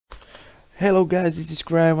Hello guys, this is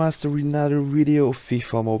Grandmaster with another video of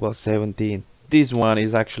FIFA Mobile 17. This one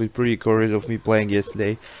is actually pre-recorded of me playing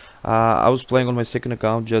yesterday. I was playing on my second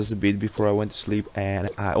account just a bit before I went to sleep, and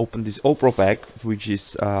I opened this All-Pro pack, which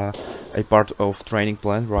is a part of training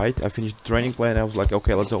plan, right? I finished the training plan and I was like,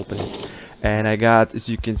 okay, let's open it. And I got, as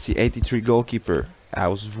you can see, 83 Goalkeeper. I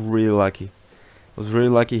was really lucky. I was really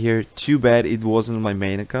lucky here. Too bad it wasn't my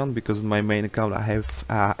main account, because in my main account I have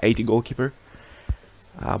 80 Goalkeeper.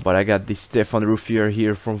 But I got this Stefan Ruffier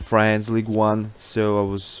here from France League 1, so I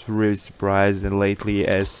was really surprised. And lately,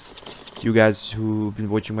 as you guys who've been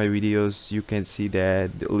watching my videos, you can see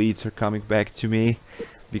that the leads are coming back to me,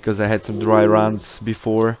 because I had some dry runs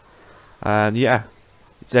before. And yeah,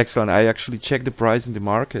 it's excellent. I actually checked the price in the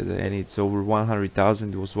market and it's over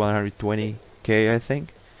 100,000. It was 120k, I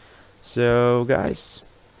think. So guys,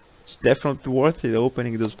 it's definitely worth it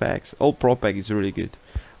opening those packs. All Pro pack is really good.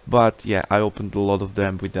 But yeah, I opened a lot of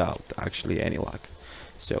them without actually any luck.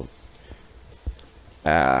 So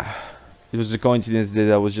it was a coincidence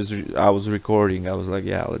that I was recording. I was like,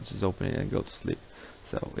 yeah, let's just open it and go to sleep.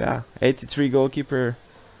 So yeah, 83 Goalkeeper.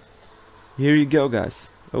 Here you go,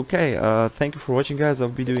 guys. Okay, thank you for watching, guys. I'll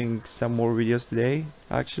be doing some more videos today,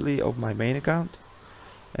 actually, of my main account.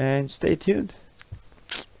 And stay tuned.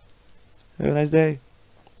 Have a nice day.